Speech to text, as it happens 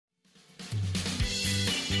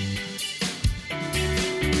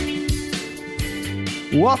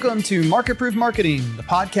Welcome to Market Proof Marketing, the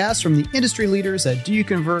podcast from the industry leaders at Do You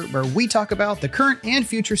Convert, where we talk about the current and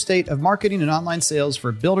future state of marketing and online sales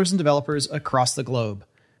for builders and developers across the globe.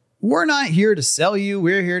 We're not here to sell you,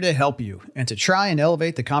 we're here to help you and to try and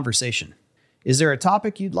elevate the conversation. Is there a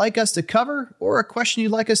topic you'd like us to cover or a question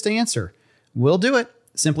you'd like us to answer? We'll do it.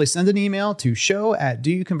 Simply send an email to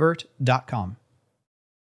show@doyouconvert.com.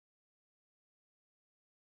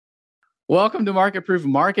 Welcome to Market Proof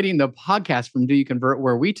Marketing, the podcast from Do You Convert,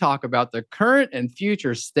 where we talk about the current and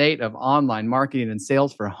future state of online marketing and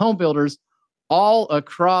sales for home builders all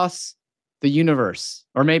across the universe,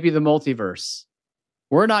 or maybe the multiverse.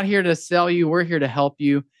 We're not here to sell you. We're here to help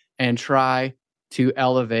you and try to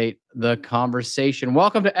elevate the conversation.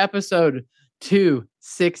 Welcome to episode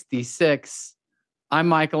 266. I'm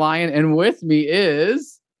Mike Lyon, and with me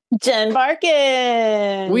is Jen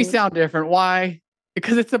Barkin. We sound different. Why?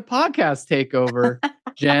 Because it's a podcast takeover,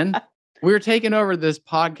 Jen. We're taking over this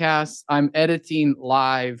podcast. I'm editing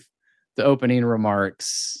live the opening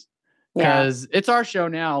remarks because it's our show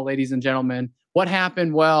now, ladies and gentlemen. What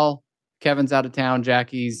happened? Well, Kevin's out of town,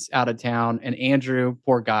 Jackie's out of town, and Andrew,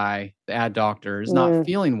 poor guy, the ad doctor, is not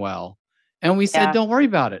feeling well. And we said, don't worry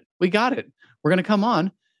about it. We got it. We're going to come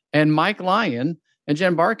on. And Mike Lyon and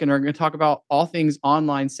Jen Barkin are going to talk about all things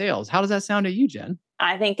online sales. How does that sound to you, Jen?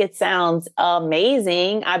 I think it sounds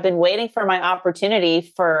amazing. I've been waiting for my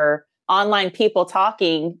opportunity for online people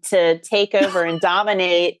talking to take over and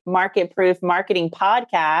dominate Market Proof Marketing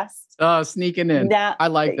podcast. Sneaking in. I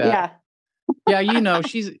like that. Yeah. You know,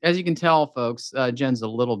 she's, as you can tell, folks, Jen's a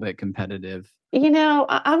little bit competitive. You know,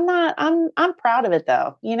 I'm proud of it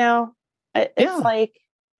though. You know, it's like,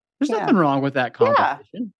 there's nothing wrong with that competition.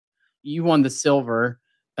 Yeah. You won the silver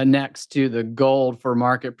next to the gold for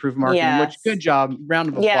Market Proof Marketing, which good job. Round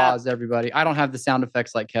of applause, everybody. I don't have the sound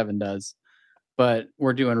effects like Kevin does, but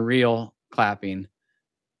we're doing real clapping.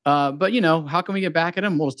 But you know, how can we get back at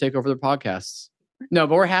them? We'll just take over their podcasts. No,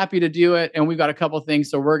 but we're happy to do it. And we've got a couple of things.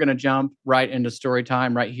 So we're going to jump right into story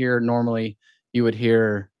time right here. Normally you would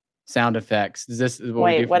hear sound effects. This is what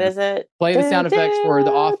Wait, what is it? Play the sound effects for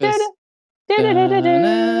The Office.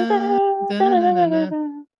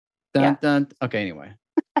 Okay, anyway.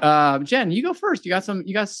 Jen, you go first. You got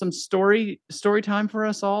some story time for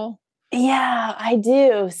us all? Yeah, I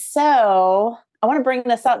do. So I want to bring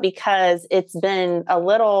this up because it's been a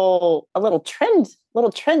little trend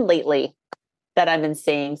lately that I've been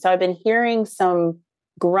seeing. So I've been hearing some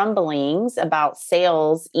grumblings about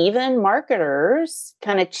sales, even marketers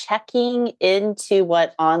kind of checking into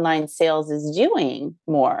what online sales is doing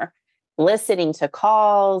more, listening to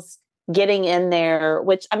calls, getting in there,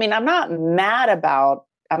 which I mean, I'm not mad about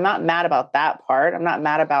that part. I'm not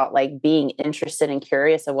mad about like being interested and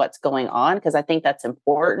curious of what's going on, because I think that's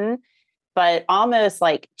important, but almost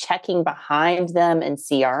like checking behind them in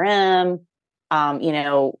CRM, you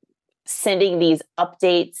know, sending these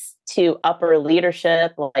updates to upper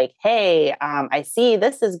leadership, like, hey, I see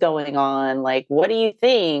this is going on. Like, what do you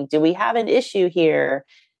think? Do we have an issue here?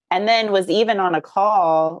 And then was even on a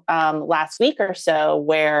call last week or so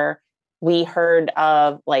where we heard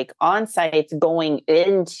of like on-sites going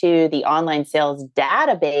into the online sales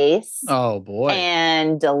database. Oh boy.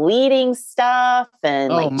 And deleting stuff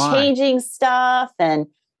and changing stuff. And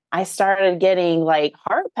I started getting like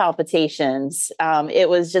heart palpitations. It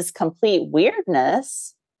was just complete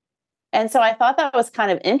weirdness. And so I thought that was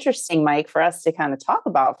kind of interesting, Mike, for us to kind of talk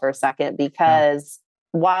about for a second, because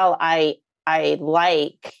while I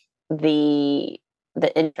like the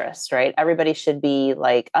interest, right? Everybody should be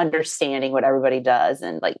like understanding what everybody does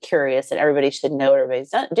and like curious, and everybody should know what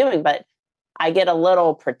everybody's doing. But I get a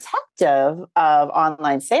little protective of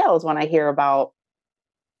online sales when I hear about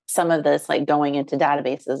some of this, like going into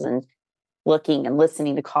databases and looking and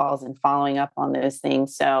listening to calls and following up on those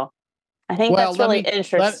things. So I think that's really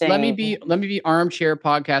interesting. Let me be armchair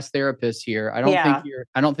podcast therapist here. I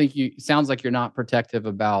don't think you sounds like you're not protective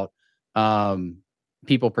about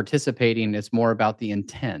people participating. It's more about the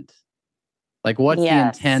intent. Like, what's the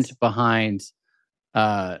intent behind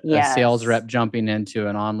a sales rep jumping into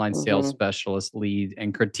an online sales specialist lead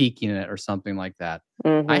and critiquing it or something like that?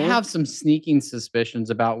 I have some sneaking suspicions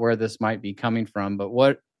about where this might be coming from, but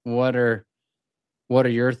what are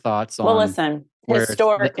your thoughts on where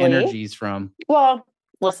historically the energy's from? Well,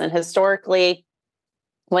 listen, historically,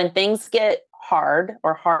 when things get hard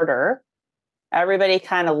or harder, everybody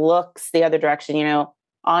kind of looks the other direction. You know,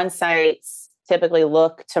 on-sites typically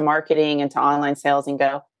look to marketing and to online sales and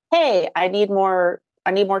go, hey, I need more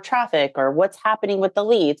traffic, or what's happening with the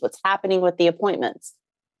leads? What's happening with the appointments?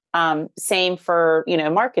 Same for,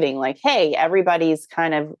 marketing, like, hey, everybody's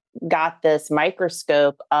kind of got this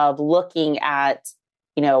microscope of looking at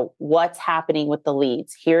what's happening with the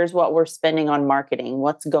leads. Here's what we're spending on marketing.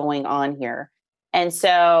 What's going on here? And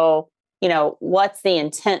so, what's the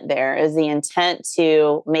intent there? Is the intent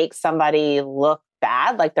to make somebody look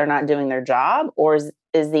bad, like they're not doing their job? Or is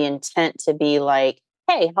the intent to be like,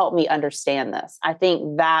 hey, help me understand this? I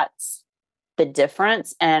think that's the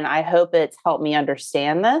difference. And I hope it's helped me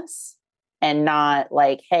understand this and not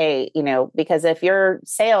like, hey, because if you're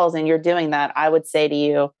sales and you're doing that, I would say to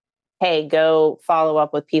you, hey, go follow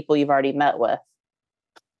up with people you've already met with.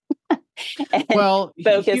 And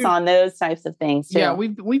focus on those types of things too. Yeah,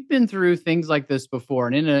 we've been through things like this before,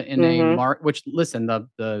 and in a mark. Which listen,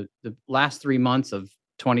 the last 3 months of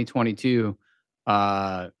 2022,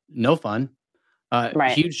 no fun,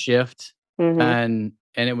 right. Huge shift, and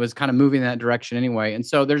it was kind of moving in that direction anyway. And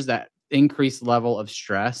so there's that increased level of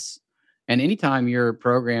stress. And anytime your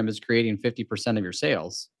program is creating 50% of your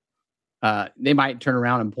sales, they might turn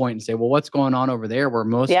around and point and say, well, what's going on over there where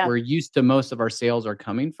we're used to most of our sales are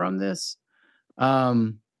coming from this?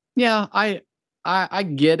 I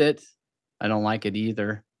get it. I don't like it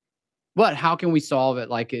either. But how can we solve it?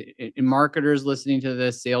 Like marketers listening to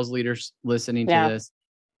this, sales leaders listening to this,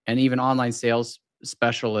 and even online sales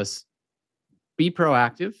specialists, be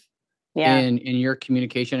proactive in your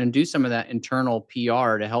communication and do some of that internal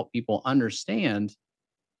PR to help people understand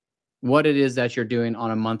what it is that you're doing on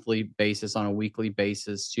a monthly basis, on a weekly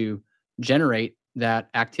basis to generate that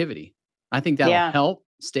activity. I think that'll help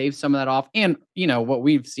stave some of that off. And, what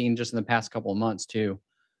we've seen just in the past couple of months too,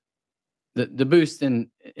 the boost in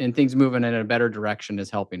things moving in a better direction is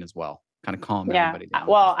helping as well. Kind of calm everybody down.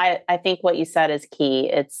 Well, I think what you said is key.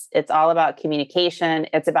 It's all about communication.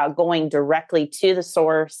 It's about going directly to the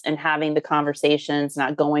source and having the conversations,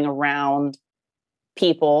 not going around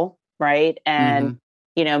people, right? And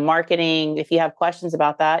marketing, if you have questions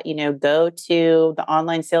about that, go to the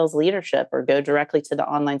online sales leadership or go directly to the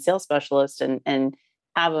online sales specialist and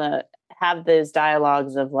have those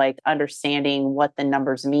dialogues of like understanding what the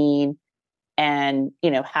numbers mean and,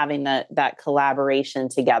 having that collaboration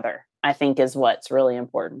together, I think is what's really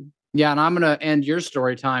important. Yeah. And I'm going to end your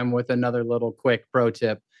story time with another little quick pro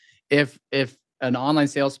tip. If an online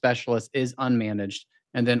sales specialist is unmanaged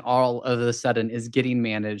and then all of a sudden is getting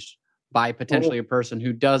managed by potentially a person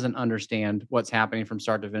who doesn't understand what's happening from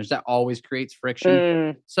start to finish, that always creates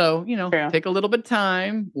friction. So, take a little bit of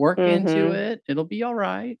time, work into it. It'll be all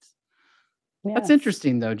right. Yes. That's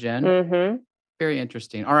interesting though, Jen. Very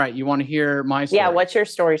interesting. All right. You want to hear my story? Yeah. What's your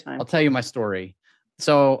story time? I'll tell you my story.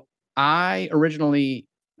 So I originally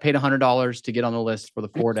paid $100 to get on the list for the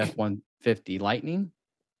Ford F-150 Lightning.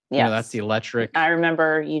 Yeah, that's the electric. I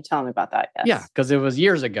remember you telling me about that. Yes. Yeah, because it was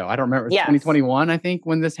years ago. I don't remember. It was 2021, I think,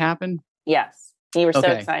 when this happened. Yes. You were so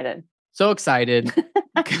excited. So excited.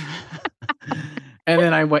 And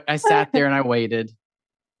then I sat there and I waited.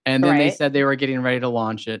 And then they said they were getting ready to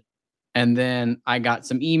launch it. And then I got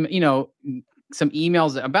some emails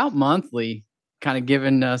about monthly kind of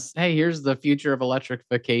giving us, hey, here's the future of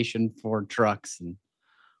electrification for trucks and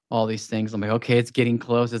all these things. I'm like, okay, it's getting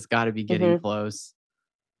close. It's got to be getting close.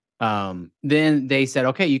 Then they said,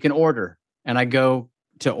 okay, you can order. And I go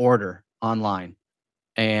to order online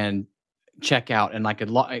and check out and I could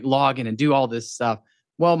log in and do all this stuff.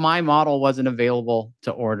 Well, my model wasn't available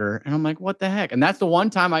to order. And I'm like, what the heck? And that's the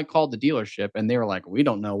one time I called the dealership and they were like, we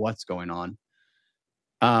don't know what's going on.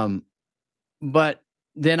 But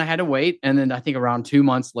then I had to wait. And then I think around 2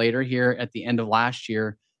 months later here at the end of last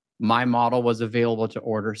year, my model was available to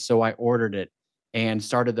order. So I ordered it and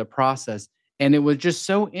started the process. And it was just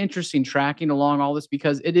so interesting tracking along all this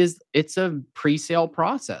because it's a pre-sale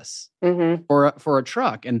process for a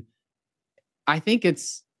truck. And I think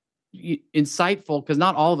it's insightful because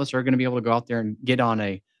not all of us are going to be able to go out there and get on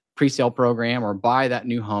a pre-sale program or buy that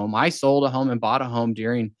new home. I sold a home and bought a home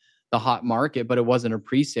during the hot market, but it wasn't a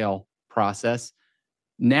pre-sale process.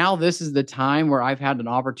 Now this is the time where I've had an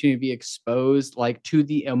opportunity to be exposed like to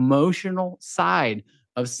the emotional side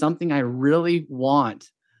of something I really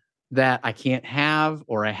want that I can't have,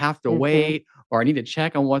 or I have to wait, or I need to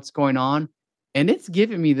check on what's going on. And it's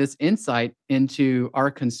given me this insight into our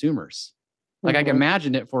consumers. Like I can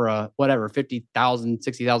imagine it for a whatever, $50,000,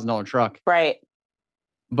 $60,000 truck. Right.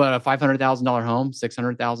 But a $500,000 home,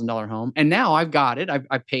 $600,000 home. And now I've got it.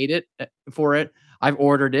 I've paid it for it. I've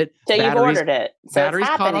ordered it. So you've ordered it. So batteries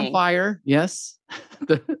caught on fire. Yes.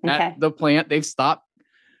 At the plant, they've stopped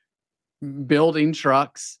building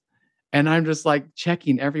trucks. And I'm just like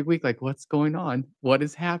checking every week, like what's going on? What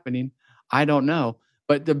is happening? I don't know.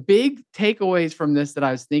 But the big takeaways from this that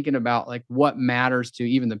I was thinking about, like what matters to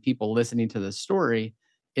even the people listening to this story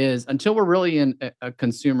is until we're really in a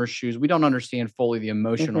consumer's shoes, we don't understand fully the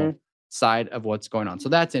emotional side of what's going on. So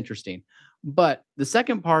that's interesting. But the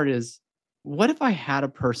second part is, what if I had a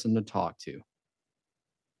person to talk to?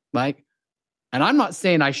 Like, and I'm not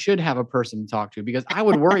saying I should have a person to talk to, because I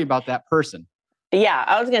would worry about that person. Yeah,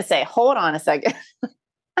 I was going to say, hold on a second.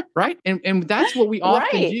 Right. And that's what we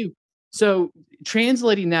often do. So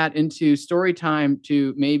translating that into story time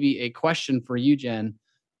to maybe a question for you, Jen,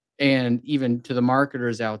 and even to the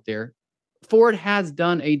marketers out there, Ford has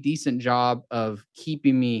done a decent job of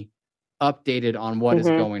keeping me updated on what is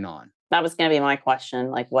going on. That was going to be my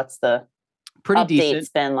question. Like, what's the pretty updates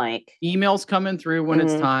decent been like? Emails coming through when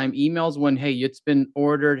it's time. Emails when, hey, it's been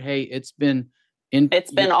ordered. Hey, it's been in.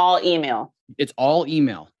 It's been all email. It's all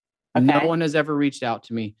email. Okay. No one has ever reached out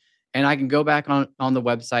to me, and I can go back on the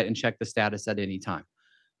website and check the status at any time.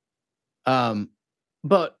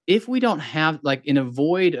 But if we don't have, like, in a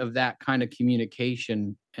void of that kind of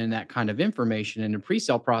communication and that kind of information in a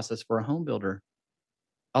pre-sale process for a home builder,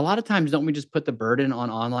 a lot of times, don't we just put the burden on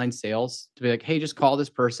online sales to be like, hey, just call this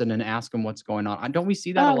person and ask them what's going on? Don't we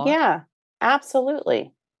see that a lot? Yeah,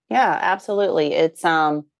 absolutely. Yeah, absolutely.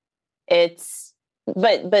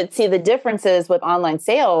 But see, the difference is with online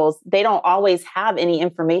sales, they don't always have any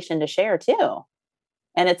information to share too.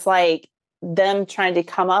 And it's like them trying to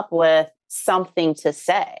come up with something to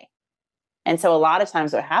say. And so a lot of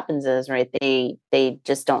times what happens is, right, they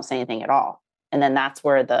just don't say anything at all. And then that's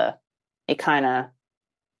where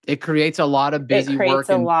it creates a lot of busy work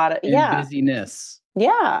and busyness.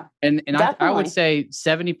 Yeah. And I would say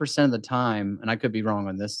 70% of the time, and I could be wrong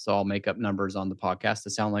on this, so I'll make up numbers on the podcast to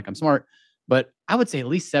sound like I'm smart, but I would say at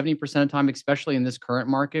least 70% of the time, especially in this current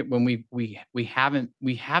market, when we haven't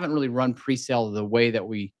really run pre-sale the way that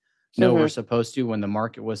we know we're supposed to, when the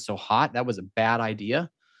market was so hot. That was a bad idea.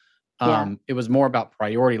 It was more about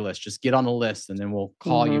priority list. Just get on the list and then we'll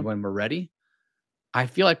call you when we're ready. I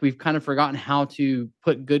feel like we've kind of forgotten how to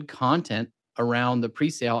put good content around the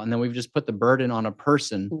pre-sale, and then we've just put the burden on a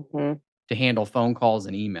person to handle phone calls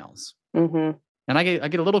and emails. And I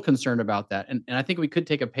get a little concerned about that. And I think we could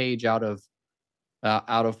take a page out of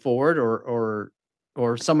Ford or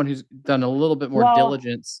someone who's done a little bit more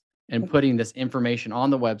diligence in putting this information on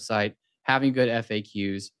the website, having good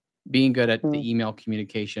FAQs, being good at the email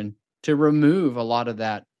communication, to remove a lot of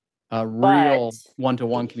that real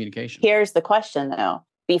one-to-one communication. Here's the question, though.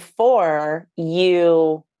 Before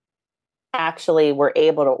you actually were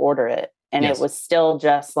able to order it, and it was still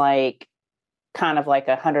just like kind of like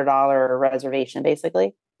 $100 reservation,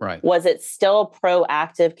 basically. Right. Was it still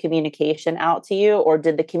proactive communication out to you, or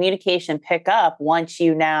did the communication pick up once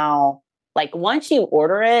you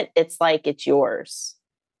order it, it's like it's yours?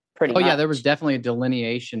 Pretty much. Yeah, there was definitely a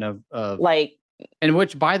delineation of like. And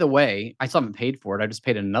which, by the way, I still haven't paid for it. I just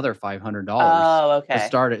paid another $500 to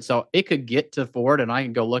start it. So it could get to Ford and I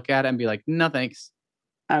can go look at it and be like, no, thanks.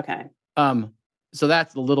 Okay. So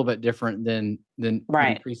that's a little bit different than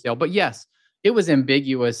pre-sale. But yes, it was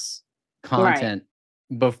ambiguous content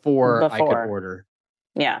before I could order.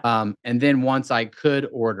 Yeah. And then once I could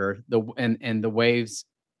order, the waves,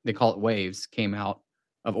 they call it waves, came out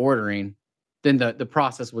of ordering, then the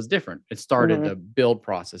process was different. It started the build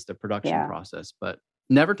process, the production process, but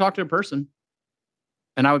never talked to a person.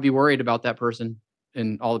 And I would be worried about that person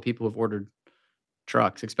and all the people who've ordered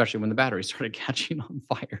trucks, especially when the batteries started catching on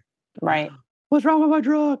fire. Right. What's wrong with my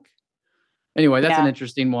truck? Anyway, that's an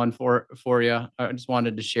interesting one for you. I just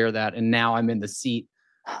wanted to share that. And now I'm in the seat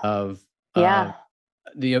of the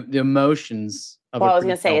emotions of I was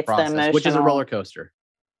going to say, it's process, the emotional, which is a roller coaster.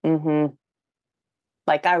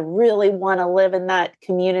 Like, I really want to live in that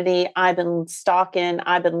community. I've been stalking.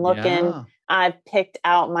 I've been looking. Yeah. I've picked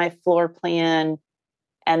out my floor plan.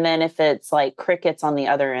 And then if it's like crickets on the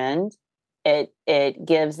other end, it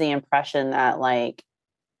gives the impression that, like,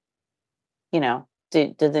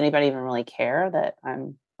 does anybody even really care that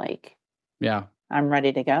I'm like, I'm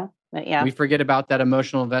ready to go? But we forget about that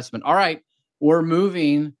emotional investment. All right, we're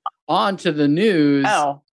moving on to the news.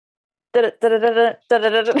 Oh.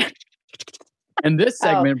 And this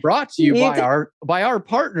segment brought to you by our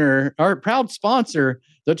partner, our proud sponsor,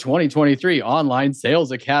 the 2023 Online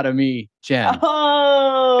Sales Academy, Jen.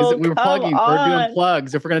 Oh, we were plugging. We're doing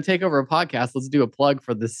plugs. If we're going to take over a podcast, let's do a plug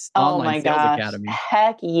for this Online Sales Academy.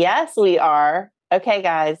 Heck yes, we are. Okay,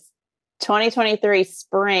 guys. 2023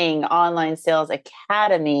 Spring Online Sales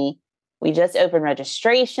Academy. We just opened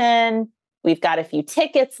registration. We've got a few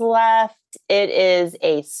tickets left. It is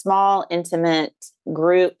a small, intimate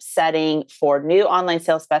group setting for new online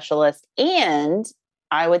sales specialists. And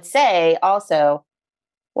I would say also,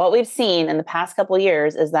 what we've seen in the past couple of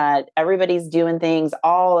years is that everybody's doing things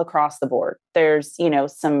all across the board. There's,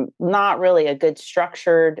 some not really a good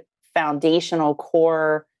structured foundational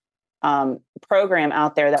core program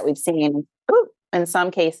out there that we've seen. Ooh, in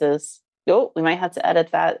some cases, we might have to edit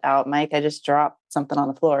that out, Mike. I just dropped something on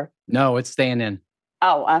the floor. No, it's staying in.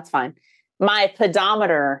 Oh, that's fine. My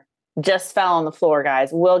pedometer just fell on the floor, guys.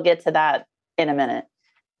 We'll get to that in a minute.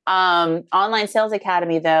 Online Sales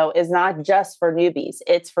Academy, though, is not just for newbies.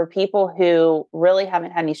 It's for people who really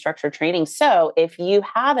haven't had any structured training. So if you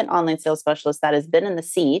have an online sales specialist that has been in the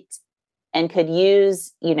seat and could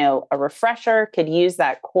use, a refresher, could use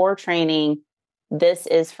that core training, this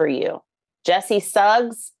is for you. Jesse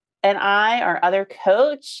Suggs and I, our other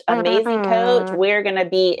coach, amazing coach, we're going to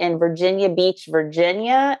be in Virginia Beach,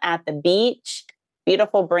 Virginia at the beach.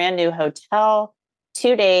 Beautiful brand new hotel,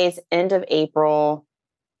 2 days, end of April.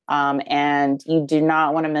 And you do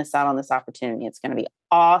not want to miss out on this opportunity. It's going to be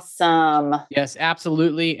awesome. Yes,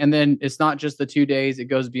 absolutely. And then it's not just the 2 days. It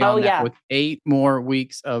goes beyond that with 8 more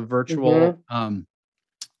weeks of virtual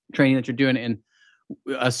training that you're doing and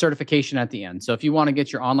a certification at the end. So if you want to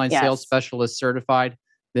get your online sales specialist certified,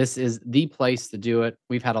 this is the place to do it.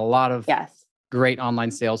 We've had a lot of great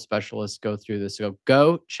online sales specialists go through this. So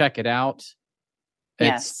go check it out.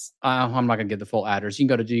 I'm not going to give the full address. You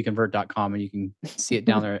can go to doyouconvert.com and you can see it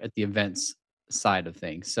down there at the events side of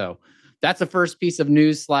things. So that's the first piece of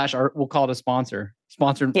news / we'll call it a sponsor.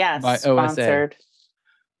 Sponsored by OSA.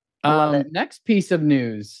 Next piece of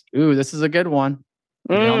news. Ooh, this is a good one.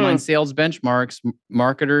 The online sales benchmarks,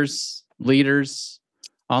 marketers, leaders,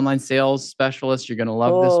 online sales specialists. You're going to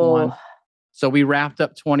love this one. So we wrapped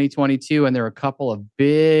up 2022 and there were a couple of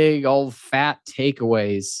big old fat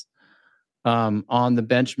takeaways on the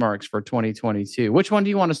benchmarks for 2022. Which one do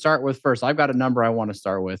you want to start with first? I've got a number I want to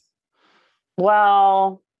start with.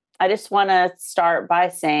 Well, I just want to start by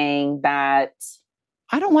saying that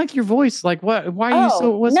I don't like your voice. Like, what? Why are you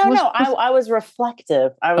so? I was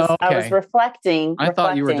reflective. I was reflecting. I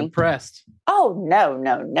thought you were depressed. Oh, no,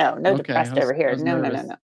 depressed over here. No.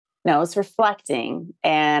 No, I was reflecting,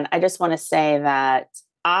 and I just want to say that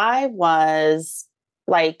I was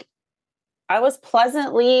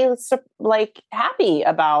pleasantly happy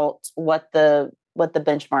about what the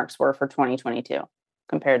benchmarks were for 2022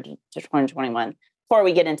 compared to 2021. Before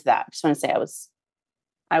we get into that, I just want to say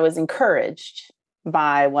I was encouraged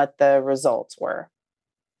by what the results were.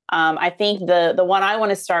 I think the one I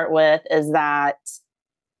want to start with is that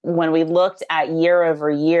when we looked at year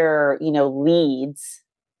over year, leads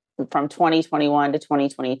from 2021 to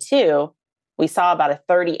 2022, we saw about a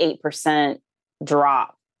 38%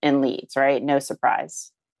 drop in leads, right? No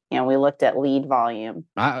surprise. We looked at lead volume.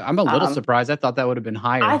 I'm a little surprised. I thought that would have been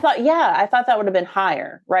higher. I thought that would have been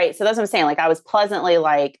higher, right? So that's what I'm saying. I was pleasantly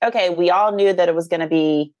okay, we all knew that it was going to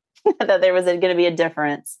be, that there was going to be a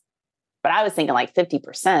difference, but I was thinking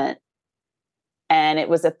 50%. And it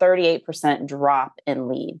was a 38% drop in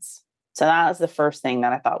leads. So that was the first thing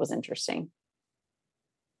that I thought was interesting.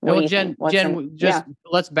 Well, Jen,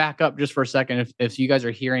 let's back up just for a second. If you guys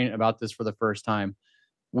are hearing about this for the first time,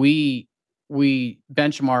 we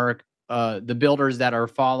benchmark the builders that are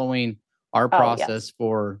following our process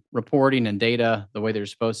for reporting and data the way they're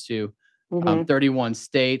supposed to. 31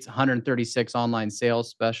 states, 136 online sales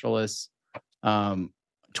specialists,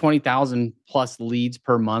 20,000 plus leads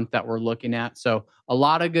per month that we're looking at. So a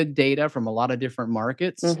lot of good data from a lot of different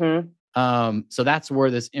markets. So that's where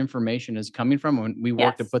this information is coming from. When we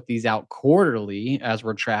work to put these out quarterly as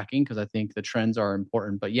we're tracking, because I think the trends are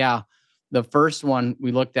important. But the first one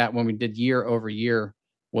we looked at when we did year over year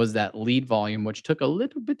was that lead volume, which took a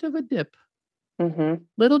little bit of a dip,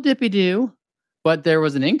 little dippy do, but there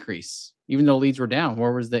was an increase, even though leads were down.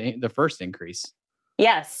 Where was the first increase?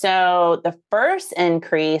 Yes. So the first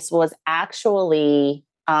increase was actually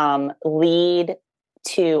lead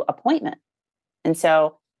to appointment. And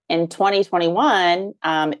so in 2021,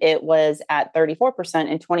 it was at 34%.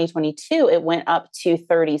 In 2022, it went up to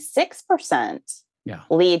 36%.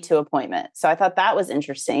 Lead to appointment. So I thought that was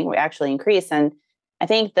interesting. We actually increased. And I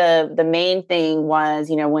think the main thing was,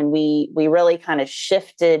 when we really kind of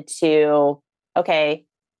shifted to, okay,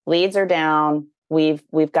 leads are down.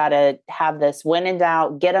 We've got to have this when in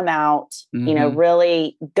doubt, get them out,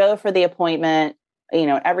 really go for the appointment,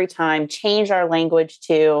 every time, change our language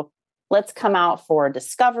to let's come out for a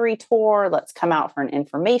discovery tour. Let's come out for an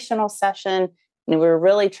informational session. We were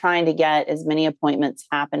really trying to get as many appointments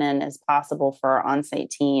happening as possible for our on-site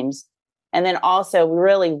teams. And then also we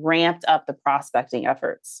really ramped up the prospecting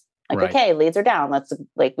efforts. Okay, leads are down.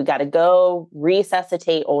 We got to go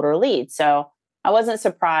resuscitate older leads. So I wasn't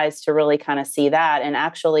surprised to really kind of see that. And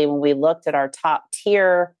actually, when we looked at our top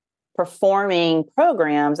tier performing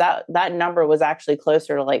programs, that number was actually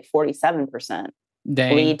closer to 47%.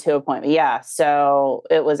 Dang. lead to appointment. Yeah. So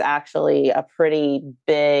it was actually a pretty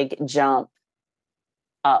big jump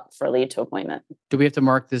up for lead to appointment. Do we have to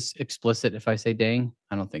mark this explicit if I say dang?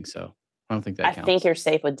 I don't think so. I don't think that counts. I think you're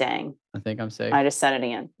safe with dang. I think I'm safe. I just said it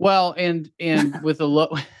again. Well, and with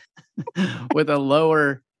a with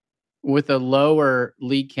a lower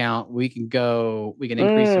lead count, we can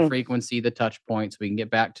increase the frequency, the touch points. We can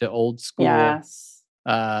get back to old school, Yes.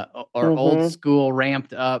 old school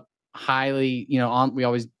ramped up highly, we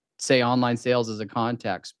always say online sales is a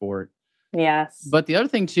contact sport. Yes. But the other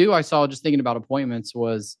thing too, I saw just thinking about appointments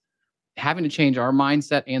was having to change our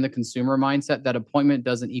mindset and the consumer mindset that appointment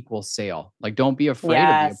doesn't equal sale. Like, don't be afraid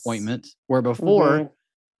of the appointment. Where before,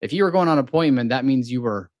 if you were going on appointment, that means you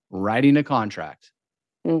were writing a contract.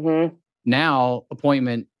 Now,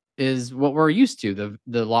 appointment is what we're used to,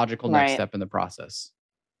 the logical next step in the process.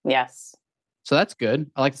 Yes. So that's good.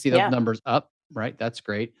 I like to see those numbers up, right? That's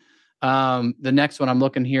great. The next one I'm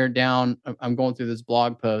looking here down, I'm going through this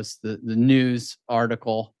blog post, the news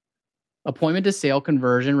article. Appointment to sale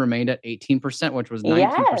conversion remained at 18%, which was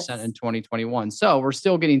 19% in 2021. So we're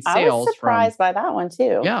still getting sales. I was surprised by that one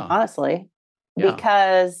too. Yeah. Honestly. Yeah.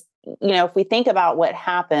 Because, if we think about what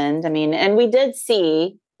happened, and we did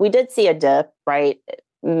see a dip, right?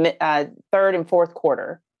 Third and fourth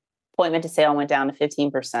quarter, appointment to sale went down to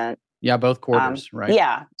 15%. Yeah, both quarters, right?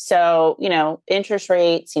 Yeah. So, interest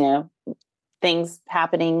rates, things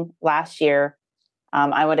happening last year.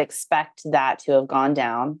 I would expect that to have gone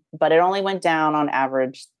down, but it only went down on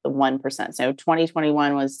average the 1%. So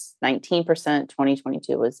 2021 was 19%,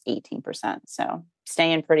 2022 was 18%. So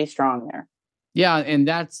staying pretty strong there. Yeah. And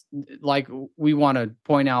that's like, we want to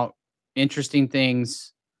point out interesting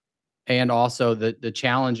things and also the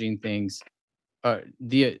challenging things.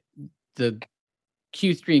 The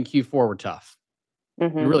Q3 and Q4 were tough. They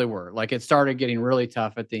really were. Like, it started getting really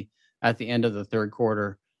tough at the end of the third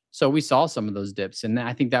quarter. So we saw some of those dips, and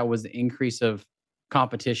I think that was the increase of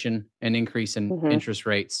competition and increase in interest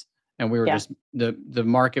rates. And we were just the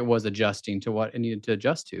market was adjusting to what it needed to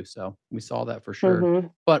adjust to. So we saw that for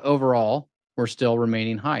sure. But overall, we're still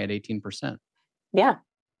remaining high at 18%. Yeah.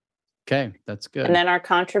 Okay, that's good. And then our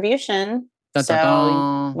contribution.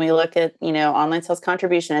 Dun-dun-dun. So we look at, online sales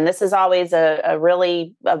contribution, and this is always a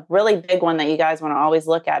really big one that you guys want to always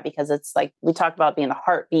look at, because it's like we talked about being the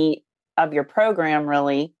heartbeat of your program,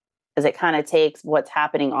 really, because it kind of takes what's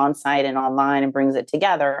happening on site and online and brings it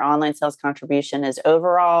together. Online sales contribution is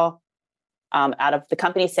overall out of the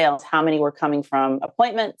company sales, how many were coming from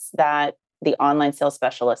appointments that the online sales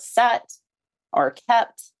specialist set or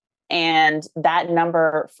kept. And that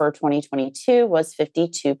number for 2022 was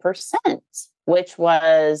 52%, which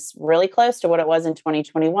was really close to what it was in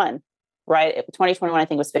 2021, right? 2021, I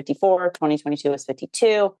think, was 54. 2022 was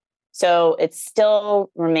 52. So it's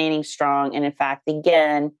still remaining strong. And in fact,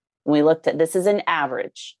 again, when we looked at, this is an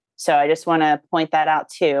average. So I just want to point that out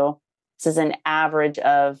too. This is an average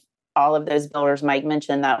of all of those builders Mike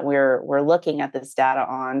mentioned that we're looking at this data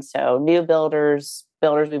on. So new builders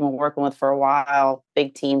we've been working with for a while,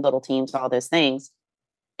 big team, little teams, all those things.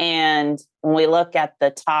 And when we look at the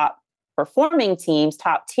top performing teams,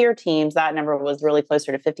 top tier teams, that number was really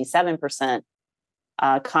closer to 57%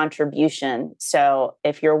 contribution. So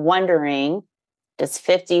if you're wondering, does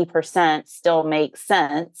 50% still make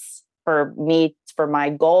sense for my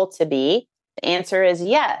goal to be? The answer is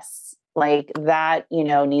yes. Like that,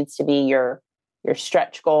 needs to be your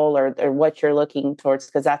stretch goal or what you're looking towards,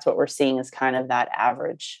 because that's what we're seeing is kind of that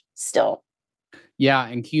average still. Yeah.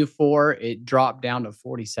 In Q4, it dropped down to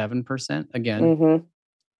 47%. Again,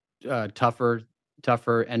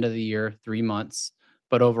 tougher end of the year, 3 months.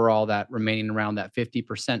 But overall, that remaining around that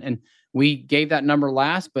 50%. And we gave that number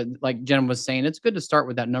last, but like Jen was saying, it's good to start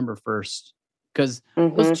with that number first, because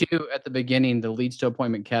those two at the beginning, the leads to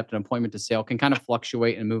appointment kept and appointment to sale, can kind of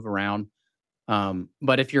fluctuate and move around.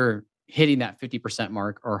 But if you're hitting that 50%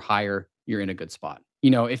 mark or higher, you're in a good spot.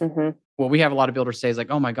 What we have a lot of builders say is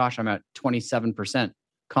like, oh my gosh, I'm at 27%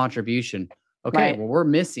 contribution. Okay, well, we're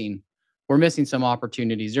missing some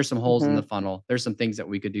opportunities. There's some holes in the funnel. There's some things that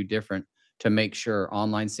we could do different to make sure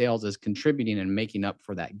online sales is contributing and making up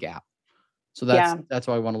for that gap. So that's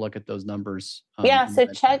why I want to look at those numbers. So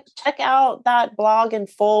check out that blog in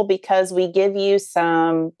full, because we give you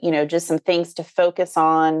some, just some things to focus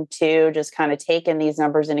on to just kind of taking these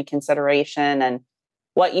numbers into consideration and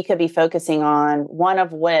what you could be focusing on. One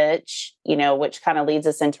of which, which kind of leads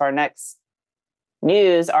us into our next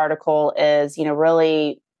news article is,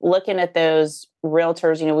 really looking at those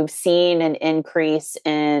realtors. We've seen an increase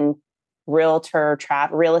in real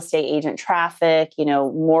estate agent traffic,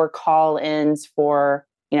 more call-ins for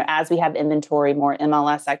as we have inventory, more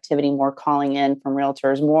MLS activity, more calling in from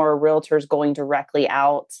realtors, more realtors going directly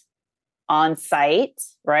out on site,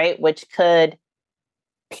 right? Which could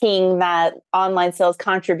ping that online sales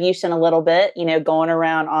contribution a little bit, going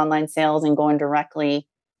around online sales and going directly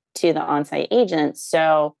to the on-site agent.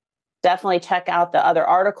 So definitely check out the other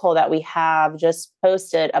article that we have just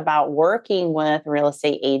posted about working with real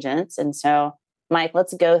estate agents. And so, Mike,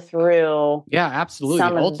 let's go through. Yeah, absolutely.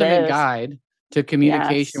 Some The of ultimate those. guide to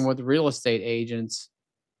communication Yes. with real estate agents.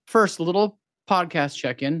 First, a little podcast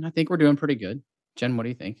check-in. I think we're doing pretty good. Jen, what do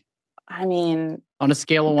you think? I mean, On a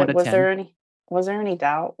scale of 1 to 10. Was there any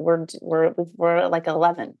doubt? We're at like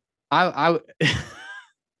 11. I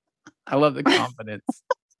love the confidence.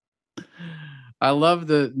 I love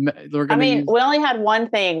we only had one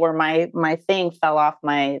thing where my thing fell off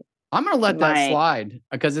my. I'm going to let that slide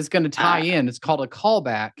because it's going to tie in. It's called a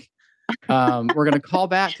callback. We're going to call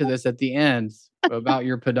back to this at the end about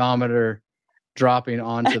your pedometer dropping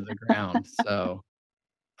onto the ground. So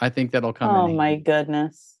I think that'll come in. Oh my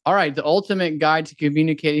goodness. All right. The ultimate guide to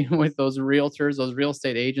communicating with those realtors, those real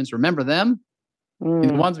estate agents. Remember them?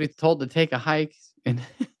 The ones we told to take a hike. And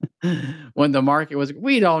when the market was,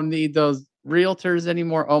 we don't need those realtors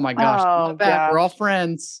anymore. Oh my gosh. Oh, We're all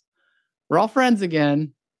friends. We're all friends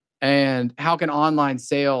again. And how can online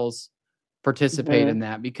sales participate in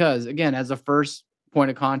that? Because again, as a first point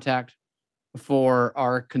of contact for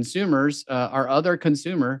our consumers, our other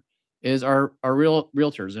consumer is our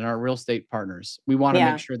realtors and our real estate partners. We want to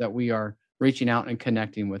make sure that we are reaching out and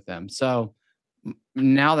connecting with them. So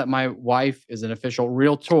now that my wife is an official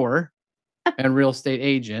realtor and real estate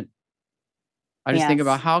agent, I just think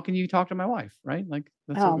about how can you talk to my wife, right? Like,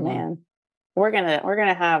 that's man, we're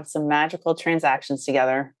gonna have some magical transactions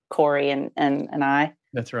together, Corey and I.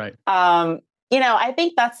 That's right. I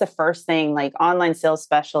think that's the first thing. Like, online sales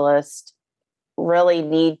specialists really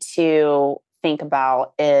need to think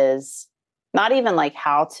about is not even like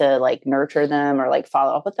how to like nurture them or like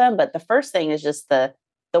follow up with them, but the first thing is just the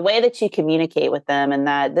way that you communicate with them, and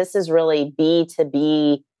that this is really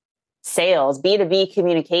B2B sales, B2B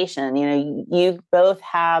communication. You both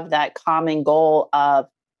have that common goal of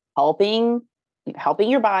helping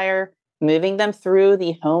your buyer, moving them through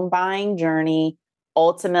the home buying journey,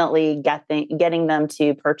 ultimately getting them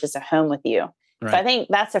to purchase a home with you. Right. So I think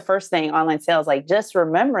that's the first thing, online sales, like just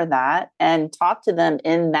remember that and talk to them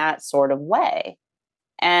in that sort of way.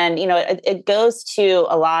 And, it goes to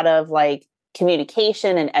a lot of like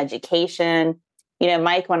communication and education.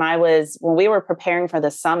 Mike, when we were preparing for the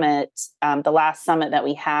summit, the last summit that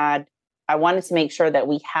we had, I wanted to make sure that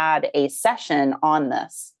we had a session on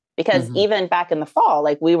this because even back in the fall,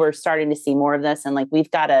 like we were starting to see more of this, and like we've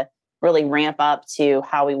got to really ramp up to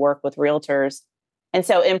how we work with realtors. And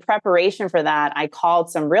so in preparation for that, I called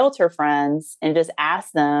some realtor friends and just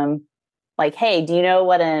asked them like, hey, do you know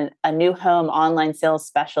what a new home online sales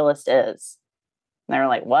specialist is? And they were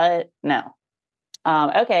like, what? No.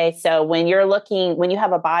 Okay. So when you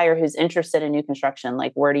have a buyer who's interested in new construction,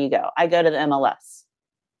 like where do you go? I go to the MLS.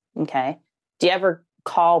 Okay. Do you ever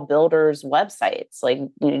call builders' websites? Like,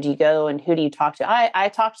 do you go and who do you talk to? I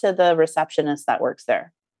talk to the receptionist that works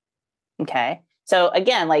there. Okay. So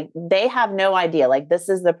again, like they have no idea, like this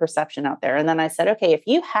is the perception out there. And then I said, okay, if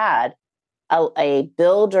you had a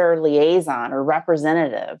builder liaison or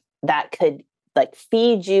representative that could like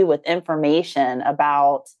feed you with information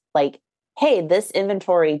about like, hey, this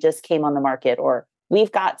inventory just came on the market, or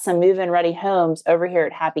we've got some move-in ready homes over here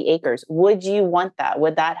at Happy Acres. Would you want that?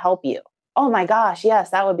 Would that help you? Oh my gosh, yes,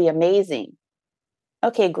 that would be amazing.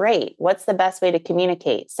 Okay, great. What's the best way to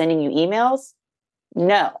communicate? Sending you emails?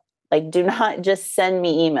 No. Like, do not just send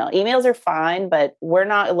me email. Emails are fine, but we're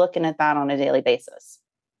not looking at that on a daily basis.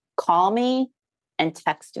 Call me and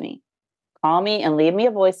text me. Call me and leave me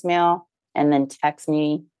a voicemail, and then text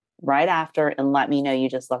me right after and let me know you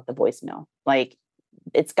just left the voicemail. Like,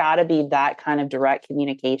 it's got to be that kind of direct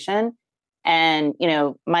communication. And,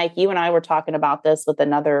 Mike, you and I were talking about this with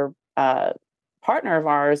another partner of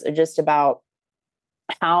ours, just about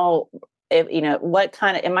how, what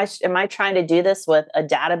kind of, am I trying to do this with a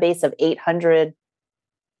database of 800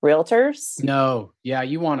 realtors? No. Yeah.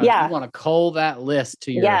 You want to cull that list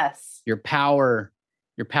to your power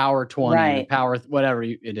 20, right. Your power, whatever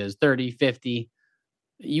it is, 30, 50.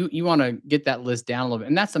 You want to get that list down a little bit.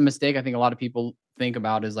 And that's a mistake I think a lot of people think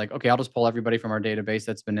about is like, okay, I'll just pull everybody from our database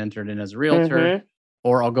that's been entered in as a realtor,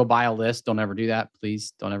 or I'll go buy a list. Don't ever do that.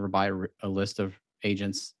 Please don't ever buy a list of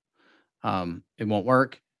agents. It won't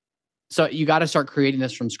work. So you got to start creating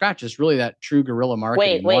this from scratch. It's really that true guerrilla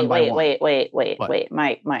marketing. Wait,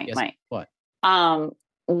 Mike. Yes, What?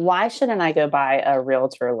 why shouldn't I go buy a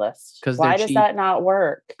realtor list? Because why does that not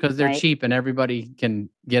work? Because they're cheap and everybody can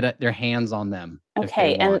get their hands on them.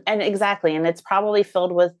 Okay. And exactly. And it's probably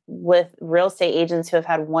filled with real estate agents who have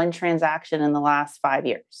had one transaction in the last 5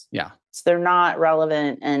 years. Yeah. So they're not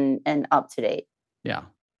relevant and up to date. Yeah.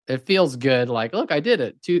 It feels good. Like, look, I did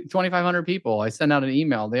it. 2,500 people. I sent out an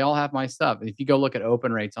email. They all have my stuff. If you go look at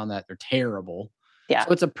open rates on that, they're terrible. Yeah.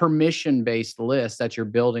 So it's a permission-based list that you're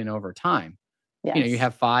building over time. Yes. You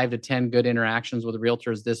have 5 to 10 good interactions with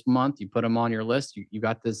realtors this month. You put them on your list. You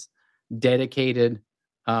got this dedicated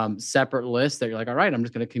separate list that you're like, all right, I'm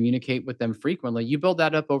just going to communicate with them frequently. You build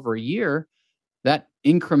that up over a year, that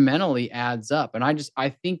incrementally adds up. And I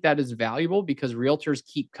think that is valuable because realtors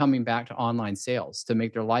keep coming back to online sales to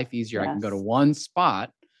make their life easier. Yes. I can go to one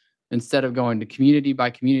spot instead of going to community by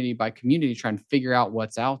community by community, trying to figure out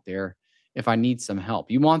what's out there if I need some help.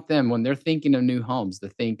 You want them, when they're thinking of new homes, to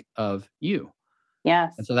think of you.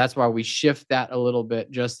 Yes. And so that's why we shift that a little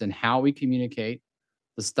bit just in how we communicate,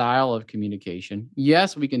 the style of communication.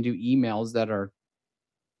 Yes, we can do emails that are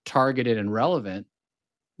targeted and relevant,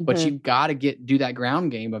 but you've got to do that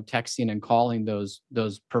ground game of texting and calling those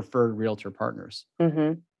preferred realtor partners.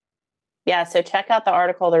 Mm-hmm. Yeah. So check out the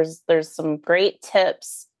article. There's some great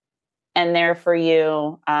tips in there for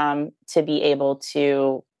you to be able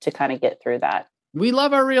to kind of get through that. We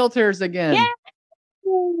love our realtors again. Yeah.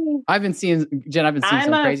 I've been seeing some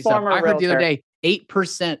crazy stuff. I heard the other day,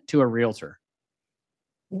 8% to a realtor.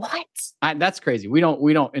 What? That's crazy. We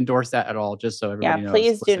don't endorse that at all. Just so everybody knows.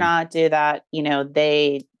 Please do not do that.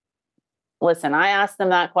 Listen, I asked them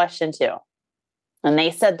that question too. And they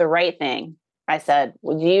said the right thing. I said,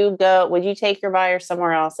 would you take your buyer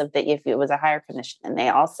somewhere else if it was a higher commission? And they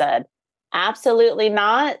all said, absolutely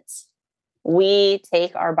not. We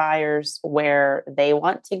take our buyers where they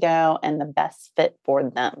want to go and the best fit for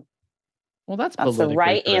them. Well, that's the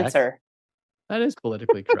right correct. Answer. That is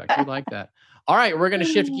politically correct. We like that. All right, we're going to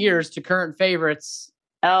shift gears to current favorites.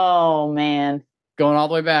 Oh, man. Going all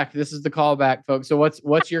the way back. This is the callback, folks. So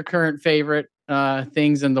what's your current favorite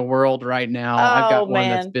things in the world right now? I've got one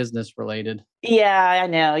that's business related. Yeah, I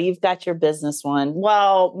know. You've got your business one.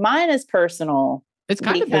 Well, mine is personal. It's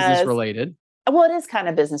kind of business related. Well, it is kind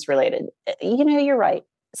of business related. You're right.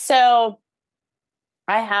 So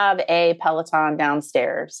I have a Peloton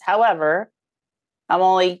downstairs. However, I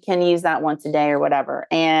only can use that once a day or whatever.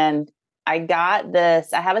 And I got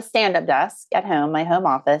this, I have a stand-up desk at home, my home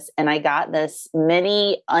office, and I got this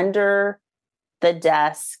mini under the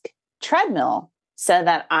desk treadmill so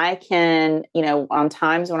that I can, on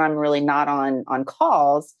times when I'm really not on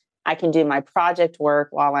calls, I can do my project work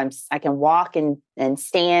while I can walk and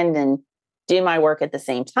stand and do my work at the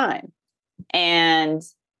same time. And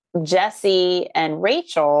Jesse and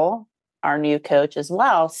Rachel, our new coach as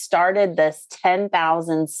well, started this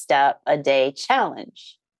 10,000 step a day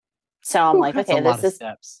challenge. So I'm like, okay, this is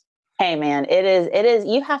steps. Hey man, it is,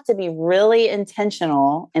 you have to be really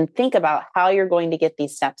intentional and think about how you're going to get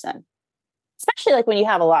these steps in. Especially like when you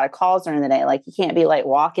have a lot of calls during the day, like you can't be like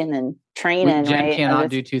walking and training. Jen right? cannot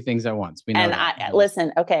do two things at once. We know that.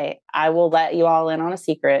 Listen, okay, I will let you all in on a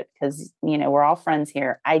secret because, we're all friends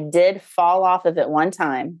here. I did fall off of it one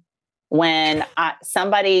time when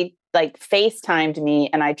somebody like FaceTimed me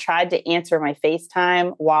and I tried to answer my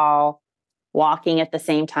FaceTime while walking at the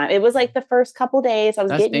same time. It was like the first couple days I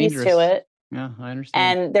was getting dangerous. Used to it. Yeah, I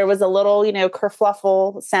understand. And there was a little,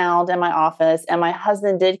 kerfluffle sound in my office and my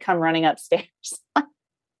husband did come running upstairs.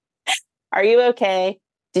 Are you okay?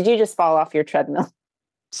 Did you just fall off your treadmill?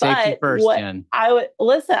 Safety first, Jen. I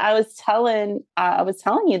was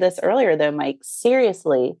telling you this earlier though, Mike,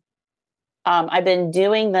 seriously. We've been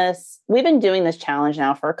doing this challenge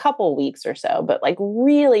now for a couple of weeks or so, but like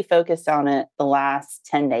really focused on it the last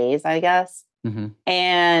 10 days, I guess. Mm-hmm.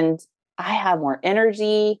 And I have more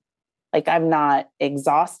energy. Like I'm not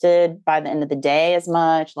exhausted by the end of the day as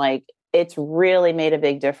much. Like it's really made a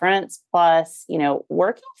big difference. Plus,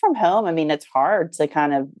 working from home, I mean, it's hard to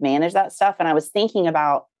kind of manage that stuff. And I was thinking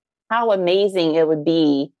about how amazing it would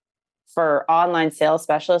be for online sales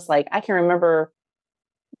specialists. Like I can remember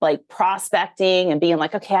like prospecting and being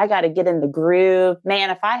like, okay, I got to get in the groove. Man,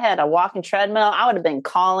 if I had a walking treadmill, I would have been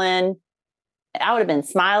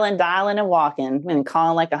smiling, dialing and walking and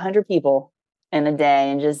calling like 100 people in a day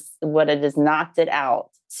and just would have just knocked it out.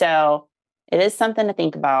 So it is something to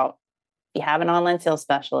think about. If you have an online sales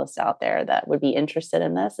specialist out there that would be interested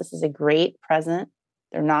in this is a great present.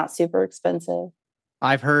 They're not super expensive.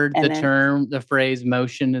 I've heard the phrase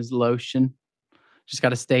motion is lotion. Just got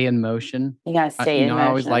to stay in motion. You got to stay in motion. I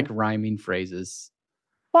always like rhyming phrases.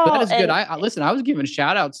 Well, but that is good. I listen, I was giving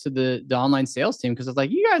shout outs to the online sales team because it's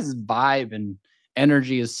like you guys vibe and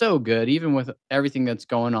energy is so good, even with everything that's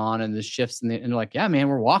going on and the shifts. And they're like, yeah, man,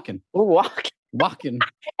 we're walking. We're walking.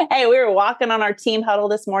 Hey, we were walking on our team huddle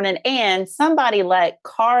this morning, and somebody let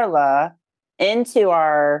Carla into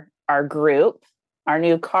our group, our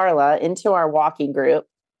new Carla into our walking group.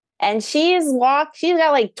 And she's got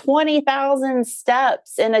like 20,000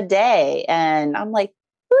 steps in a day. And I'm like,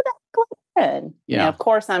 who the heck? Yeah. You know, of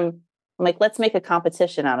course, I'm like, let's make a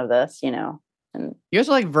competition out of this, you know. And you guys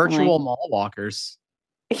are like virtual mall walkers.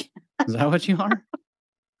 Is that what you are?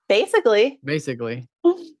 Basically.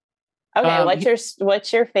 Okay,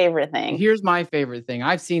 what's your favorite thing? Here's my favorite thing.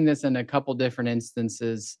 I've seen this in a couple different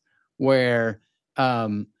instances where,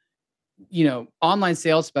 you know, online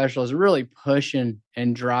sales specialists really pushing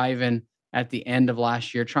and driving at the end of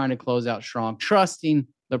last year, trying to close out strong, trusting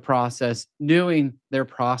the process, doing their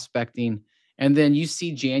prospecting. And then you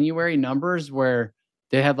see January numbers where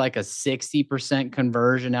they had like a 60%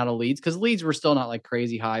 conversion out of leads, because leads were still not like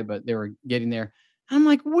crazy high, but they were getting there. And I'm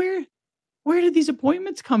like, where did these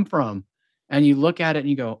appointments come from? And you look at it and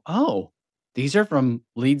you go, oh, these are from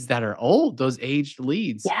leads that are old, those aged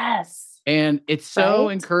leads. Yes. And it's so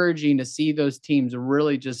encouraging to see those teams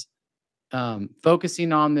really just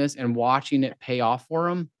focusing on this and watching it pay off for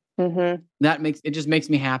them. Mm-hmm. It just makes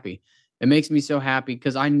me happy. It makes me so happy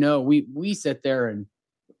because I know we sit there and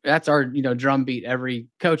that's our, you know, drumbeat every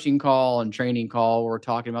coaching call and training call. We're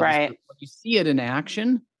talking about this. When you see it in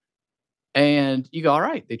action and you go, all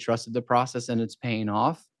right, they trusted the process and it's paying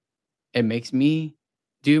off. It makes me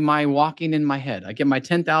do my walking in my head. I get my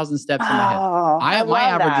 10,000 steps in my head. My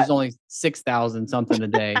average is only 6,000 something a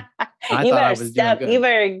day. You better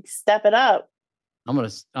step it up. I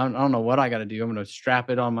don't know what I got to do. I'm going to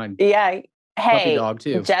strap it on my puppy dog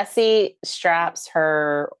too. Jessie straps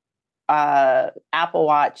her Apple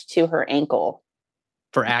Watch to her ankle.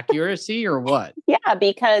 For accuracy or what? Yeah,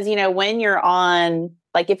 because, you know, when you're on,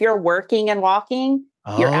 like if you're working and walking,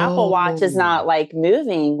 your Apple Watch is not like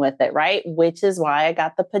moving with it, right? Which is why I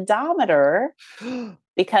got the pedometer,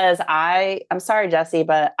 because I'm sorry, Jessie,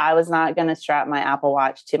 but I was not going to strap my Apple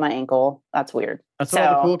Watch to my ankle. That's weird. That's what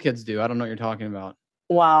all the cool kids do. I don't know what you're talking about.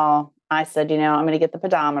 Well, I said, you know, I'm going to get the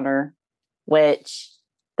pedometer, which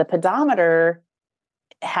the pedometer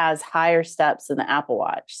has higher steps than the Apple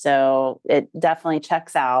Watch. So it definitely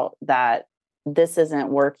checks out that this isn't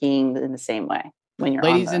working in the same way when you're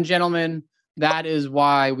Ladies and gentlemen, that is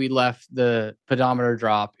why we left the pedometer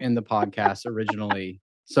drop in the podcast originally.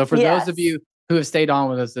 So for those of you who have stayed on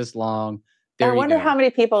with us this long, I wonder how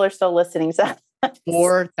many people are still listening.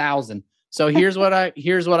 4,000. So here's what I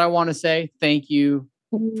want to say. Thank you,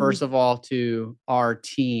 first of all, to our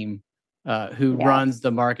team who runs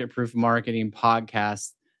the Market Proof Marketing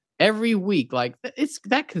podcast every week. Like it's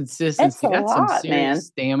that consistency. That's some serious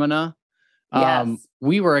stamina.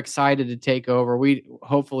 We were excited to take over. We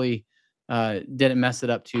hopefully didn't mess it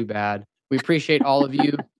up too bad. We appreciate all of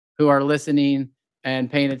you who are listening and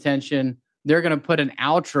paying attention. They're going to put an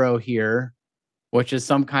outro here, which is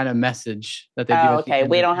some kind of message that they do. Okay.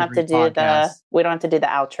 We don't have to do the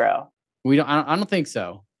outro. I don't think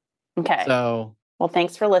so. Okay. So, well,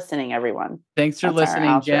 thanks for listening, everyone. Thanks for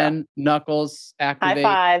listening, Jen. Knuckles, activate.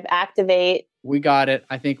 High five, activate. We got it.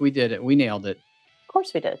 I think we did it. We nailed it. Of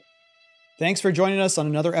course we did. Thanks for joining us on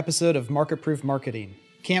another episode of Market Proof Marketing.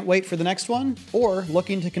 Can't wait for the next one? Or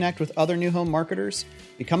looking to connect with other new home marketers?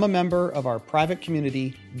 Become a member of our private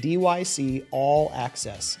community, DYC All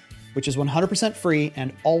Access, which is 100% free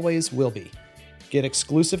and always will be. Get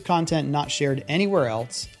exclusive content not shared anywhere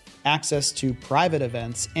else, access to private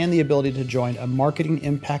events, and the ability to join a marketing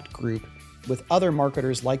impact group with other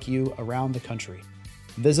marketers like you around the country.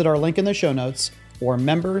 Visit our link in the show notes or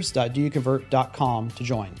members.doyouconvert.com to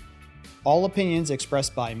join. All opinions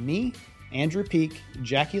expressed by me, Andrew Peak,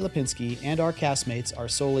 Jackie Lipinski, and our castmates are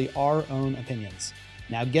solely our own opinions.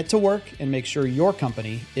 Now get to work and make sure your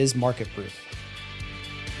company is market proof.